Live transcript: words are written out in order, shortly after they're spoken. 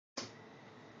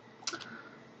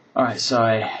Alright, so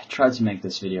I tried to make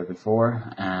this video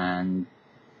before, and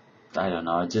I don't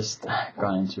know, I just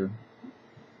got into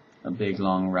a big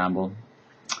long ramble,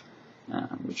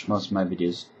 which most of my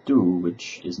videos do,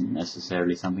 which isn't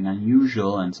necessarily something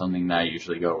unusual and something that I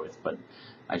usually go with, but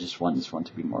I just want this one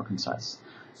to be more concise.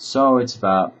 So it's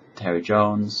about Terry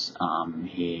Jones.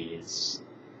 He's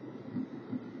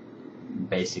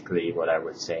basically what I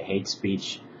would say hate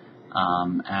speech.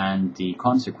 And the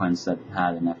consequence that it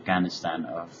had in Afghanistan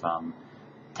of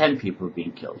 10 people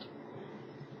being killed.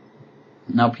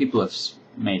 Now people have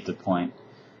made the point,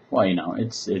 well, you know,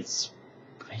 it's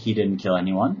he didn't kill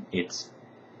anyone, it's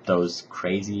those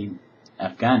crazy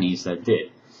Afghanis that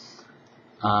did.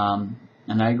 And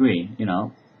I agree, you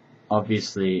know,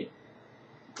 obviously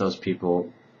those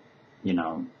people, you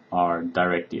know, are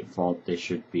directly at fault. They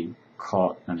should be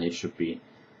caught and they should be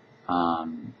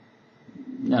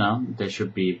you know, they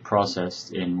should be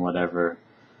processed in whatever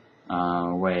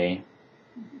way,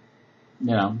 you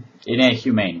know, in a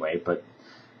humane way, but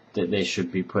they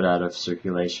should be put out of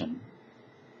circulation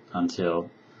until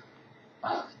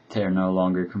they're no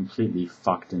longer completely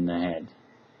fucked in the head.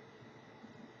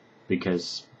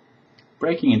 Because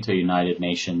breaking into United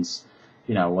Nations,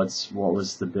 you know, what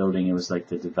was the building? It was like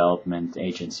the development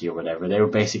agency or whatever. They were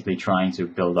basically trying to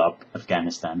build up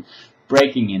Afghanistan,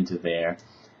 breaking into there,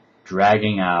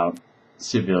 dragging out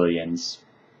civilians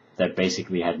that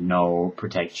basically had no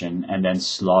protection and then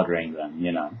slaughtering them,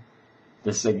 you know.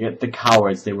 The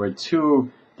cowards, they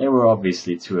were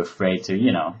obviously too afraid to,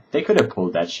 you know, they could have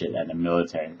pulled that shit at a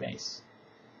military base.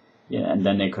 Yeah, and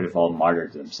then they could have all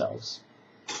martyred themselves.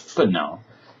 But no,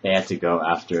 they had to go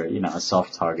after, you know, a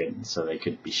soft target so they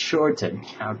could be sure to,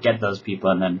 you know, get those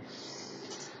people and then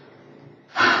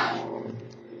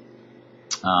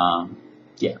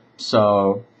yeah,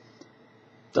 so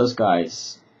those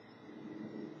guys,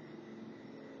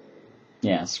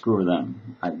 yeah, screw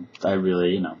them. I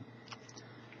really, you know,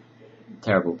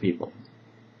 terrible people.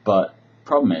 But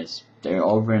problem is, they're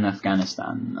over in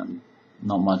Afghanistan, and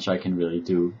not much I can really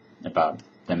do about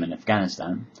them in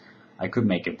Afghanistan. I could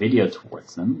make a video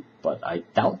towards them, but I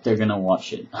doubt they're gonna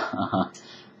watch it.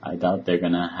 I doubt they're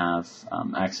gonna have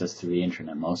access to the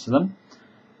internet, most of them.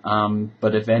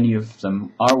 But if any of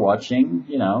them are watching,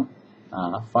 you know,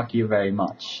 fuck you very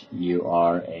much. You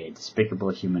are a despicable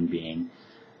human being.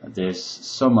 There's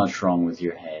so much wrong with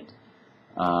your head.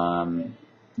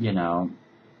 You know,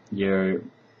 you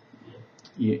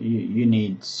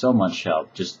need so much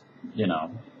help. Just, you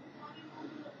know,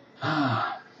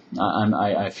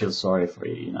 I feel sorry for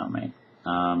you, you know, mate.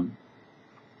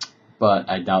 But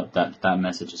I doubt that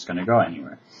message is going to go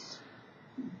anywhere.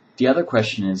 The other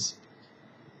question is,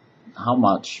 how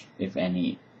much, if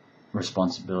any,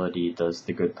 responsibility does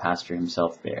the good pastor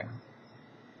himself bear?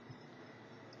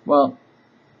 Well,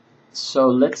 so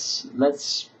let's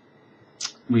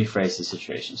rephrase the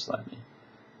situation slightly.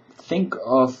 Think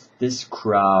of this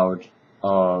crowd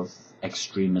of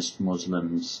extremist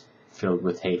Muslims filled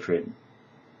with hatred.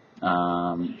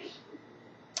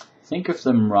 Think of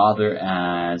them rather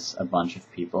as a bunch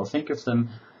of people. Think of them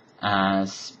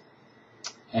as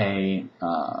a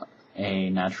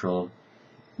natural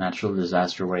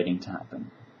disaster waiting to happen.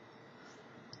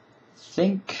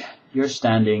 Think you're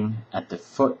standing at the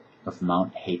foot of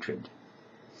Mount Hatred.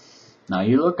 Now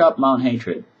you look up Mount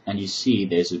Hatred and you see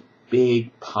there's a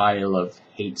big pile of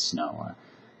hate snow, a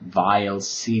vile,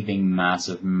 seething mass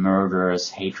of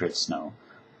murderous hatred snow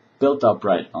built up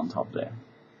right on top there.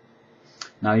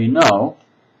 Now you know,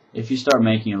 if you start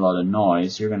making a lot of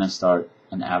noise, you're going to start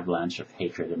an avalanche of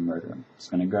hatred and murder. It's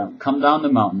going to come down the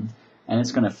mountain, and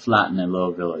it's going to flatten a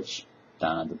little village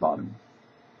down at the bottom.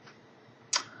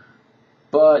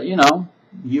 But, you know,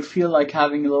 you feel like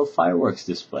having a little fireworks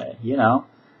display, you know.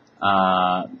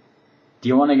 Do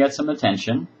you want to get some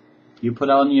attention? You put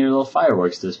on your little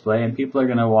fireworks display, and people are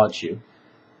going to watch you.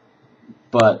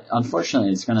 But,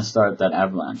 unfortunately, it's going to start that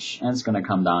avalanche, and it's going to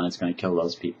come down, it's going to kill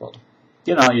those people.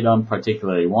 You know, you don't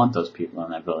particularly want those people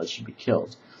in that village to be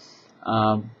killed.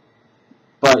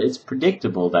 But it's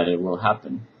predictable that it will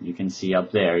happen. You can see up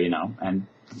there, you know, and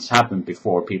it's happened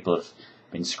before. People have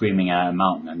been screaming at a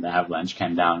mountain and the avalanche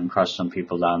came down and crushed some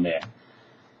people down there.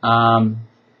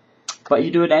 But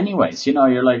you do it anyways. You know,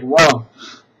 you're like, whoa,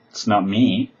 it's not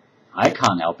me. I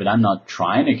can't help it. I'm not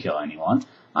trying to kill anyone.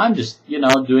 I'm just, you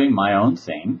know, doing my own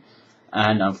thing.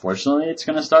 And unfortunately, it's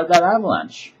going to start that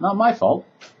avalanche. Not my fault.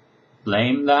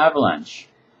 Blame the avalanche.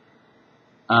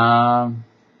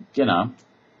 You know,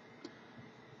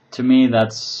 to me,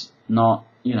 that's not,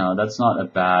 you know, that's not a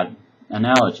bad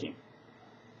analogy.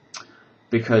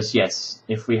 Because yes,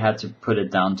 if we had to put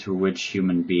it down to which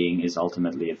human being is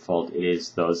ultimately at fault, it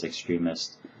is those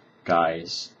extremist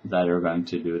guys that are going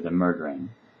to do the murdering.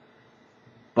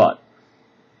 But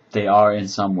they are in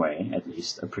some way, at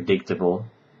least, a predictable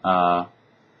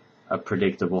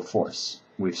force.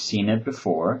 We've seen it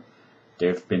before.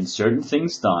 There have been certain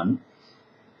things done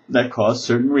that cause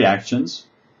certain reactions,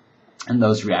 and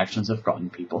those reactions have gotten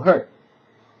people hurt.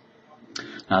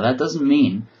 Now, that doesn't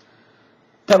mean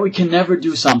that we can never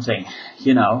do something,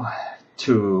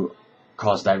 to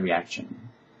cause that reaction.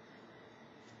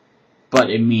 But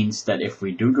it means that if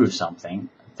we do something,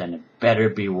 then it better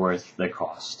be worth the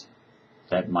cost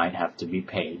that might have to be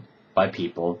paid by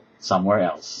people somewhere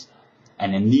else.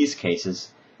 And in these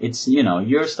cases, it's,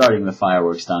 you're starting the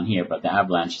fireworks down here, but the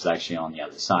avalanche is actually on the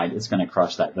other side. It's going to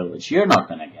crush that village. You're not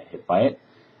going to get hit by it,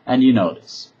 and you know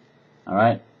this.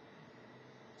 Alright?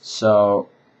 So,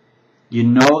 you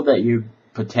know that you're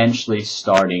potentially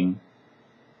starting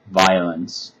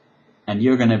violence, and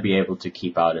you're going to be able to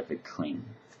keep out of it clean.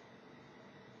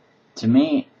 To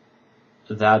me,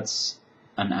 that's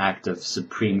an act of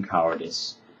supreme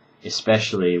cowardice,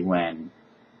 especially when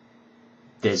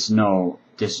there's no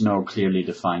clearly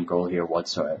defined goal here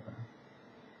whatsoever.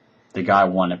 The guy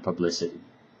wanted publicity,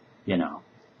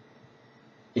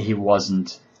 He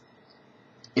wasn't...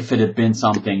 If it had been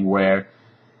something where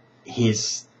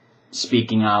his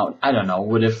speaking out, I don't know,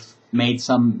 would have made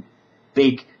some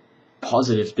big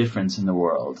positive difference in the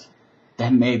world,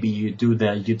 then maybe you do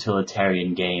the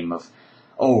utilitarian game of,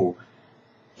 oh,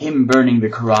 him burning the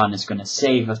Quran is going to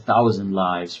save 1,000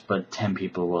 lives, but 10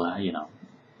 people will,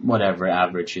 whatever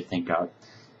average you think out,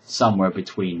 somewhere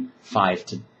between 5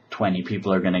 to 20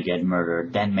 people are going to get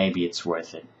murdered, then maybe it's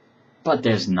worth it. But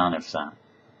there's none of that.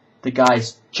 The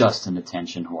guy's just an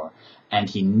attention whore, and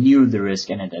he knew the risk,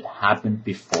 and it had happened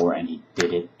before, and he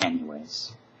did it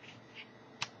anyways.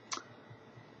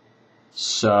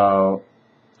 So,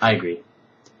 I agree.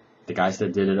 The guys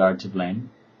that did it are to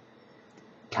blame.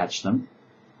 Catch them.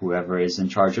 Whoever is in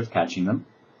charge of catching them.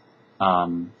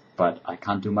 But I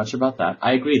can't do much about that.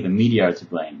 I agree, the media are to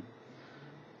blame.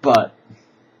 But,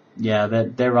 yeah,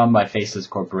 they're run by faceless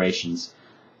corporations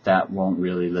that won't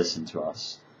really listen to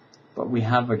us. But we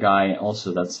have a guy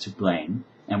also that's to blame,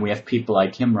 and we have people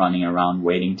like him running around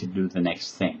waiting to do the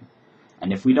next thing.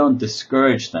 And if we don't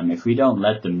discourage them, if we don't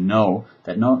let them know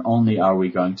that not only are we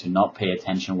going to not pay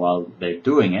attention while they're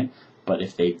doing it, but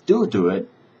if they do it,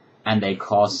 and they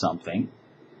cause something,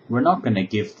 we're not going to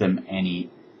give them any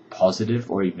positive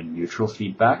or even neutral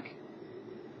feedback.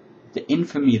 The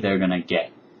infamy they're going to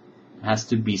get has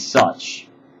to be such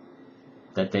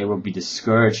that they will be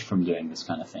discouraged from doing this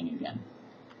kind of thing again.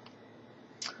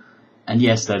 And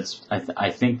yes, I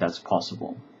think that's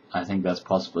possible. I think that's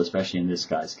possible, especially in this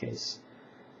guy's case.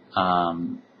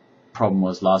 Problem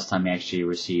was last time he actually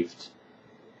received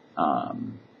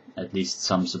at least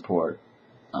some support,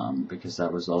 because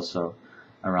that was also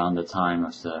around the time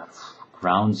of the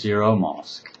Ground Zero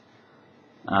Mosque.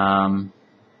 But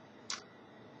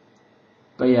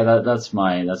yeah, that's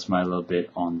my little bit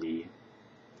on the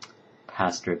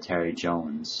Pastor Terry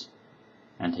Jones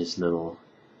and his little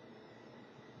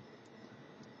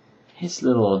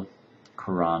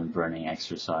Quran burning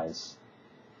exercise.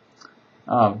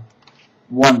 One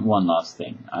last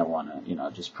thing I want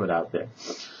to just put out there.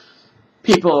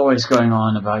 People always going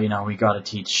on about we got to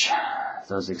teach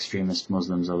those extremist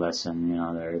Muslims a lesson.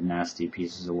 They're nasty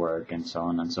pieces of work and so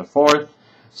on and so forth.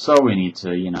 So we need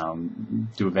to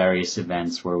do various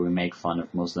events where we make fun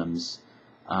of Muslims.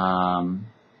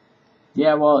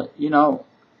 Yeah, well,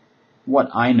 what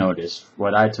I noticed,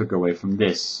 what I took away from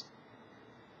this,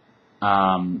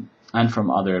 and from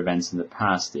other events in the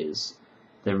past, is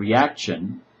the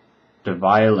reaction, the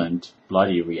violent,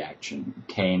 bloody reaction,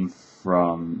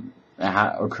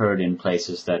 occurred in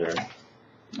places that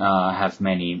have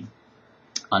many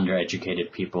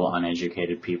undereducated people,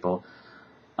 uneducated people,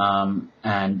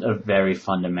 and a very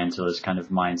fundamentalist kind of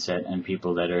mindset, and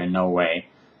people that are in no way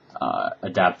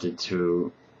adapted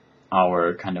to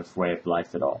our kind of way of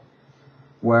life at all.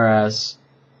 Whereas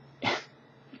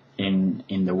in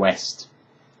the West,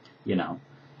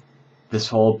 this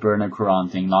whole burn a Quran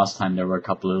thing, last time there were a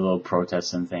couple of little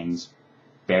protests and things,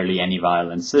 barely any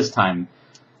violence. This time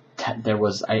there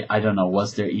was, I don't know,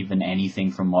 was there even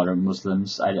anything from modern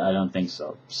Muslims? I don't think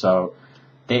so. So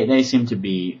they seem to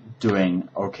be doing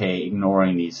okay,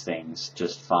 ignoring these things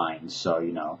just fine.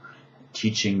 So,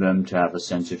 teaching them to have a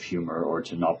sense of humor or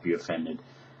to not be offended.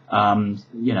 I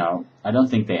don't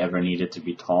think they ever needed to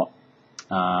be taught.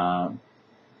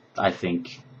 I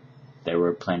think they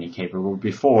were plenty capable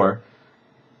before,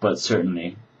 but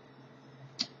certainly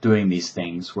doing these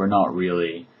things, we're not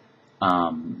really,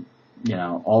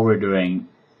 all we're doing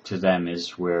to them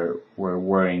is we're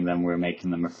worrying them, we're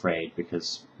making them afraid,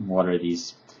 because what are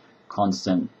these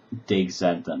constant digs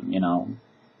at them, you know?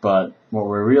 But what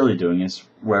we're really doing is,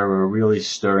 where we're really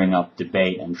stirring up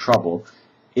debate and trouble,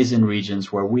 is in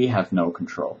regions where we have no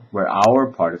control, where our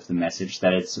part of the message,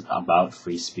 that it's about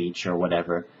free speech or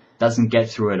whatever, doesn't get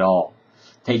through at all.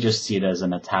 They just see it as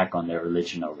an attack on their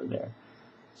religion over there.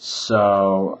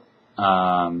 So,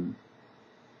 yeah,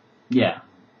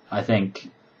 I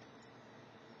think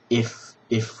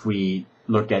if we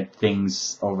look at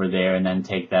things over there and then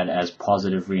take that as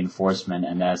positive reinforcement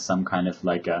and as some kind of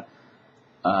like a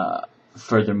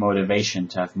further motivation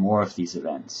to have more of these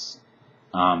events,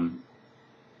 I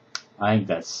think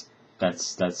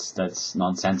that's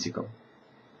nonsensical,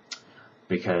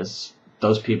 because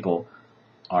those people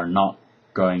are not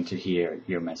going to hear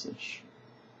your message.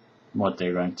 What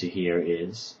they're going to hear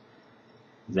is,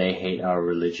 they hate our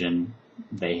religion,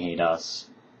 they hate us,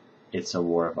 it's a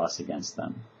war of us against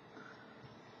them.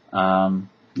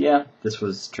 Yeah, this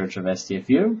was Church of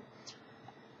STFU.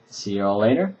 See you all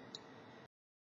later.